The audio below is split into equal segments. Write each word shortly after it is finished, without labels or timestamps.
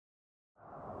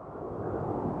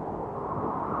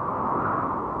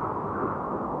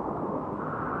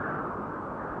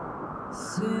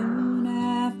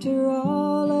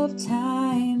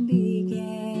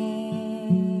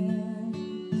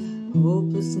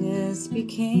Darkness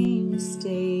became a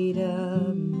state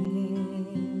of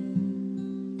man.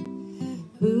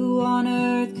 Who on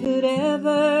earth could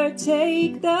ever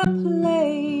take the place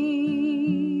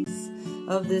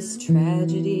of this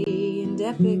tragedy and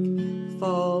epic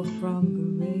fall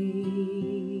from grace?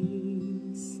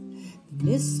 The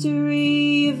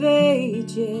mystery of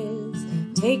ages,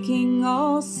 taking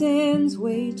all sin's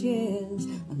wages,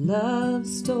 a love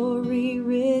story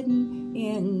written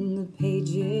in the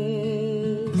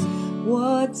pages.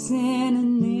 What's in a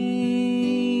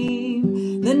name?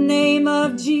 The name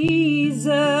of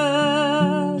Jesus,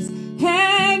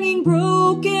 hanging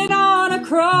broken on a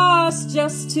cross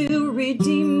just to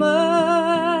redeem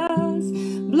us.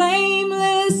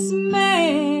 Blameless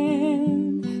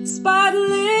man,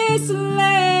 spotless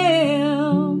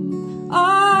lamb,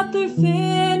 author,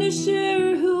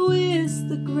 finisher, who is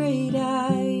the great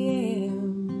I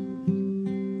am,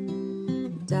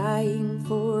 dying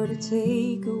for to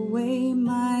take away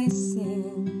my sin,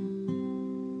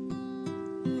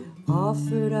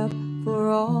 offered up for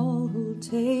all who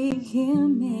take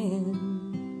him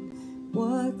in.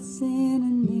 What's in a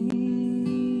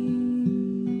name?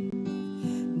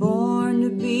 Born to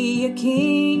be a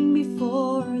king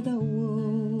before the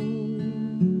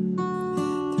womb,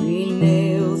 3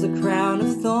 nails, a crown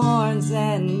of thorns,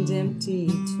 and empty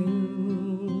tomb.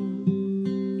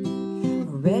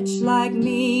 A wretch like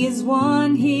me is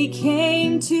one he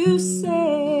came to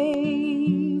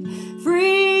save,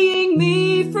 freeing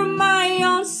me from my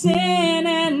own sin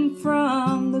and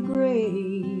from the grave.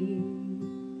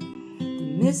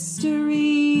 The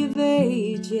mystery of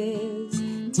ages,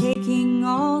 taking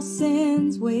all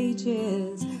sin's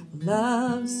wages, a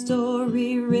love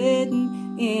story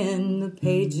written in the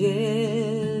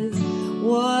pages.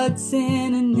 What's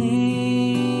in a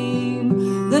name?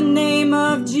 The name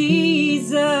of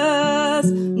Jesus,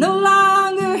 no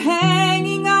longer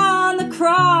hanging on the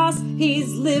cross,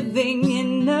 he's living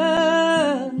in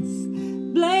us.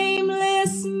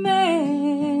 Blameless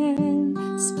man,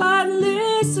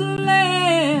 spotless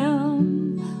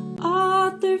lamb,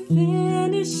 author,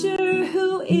 finisher,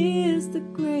 who is the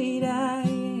great I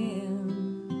am,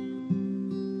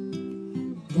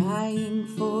 dying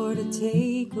for to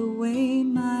take away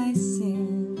my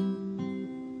sin,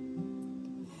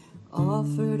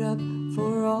 offered up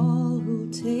for all who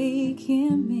take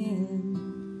him in.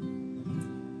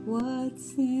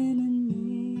 What's in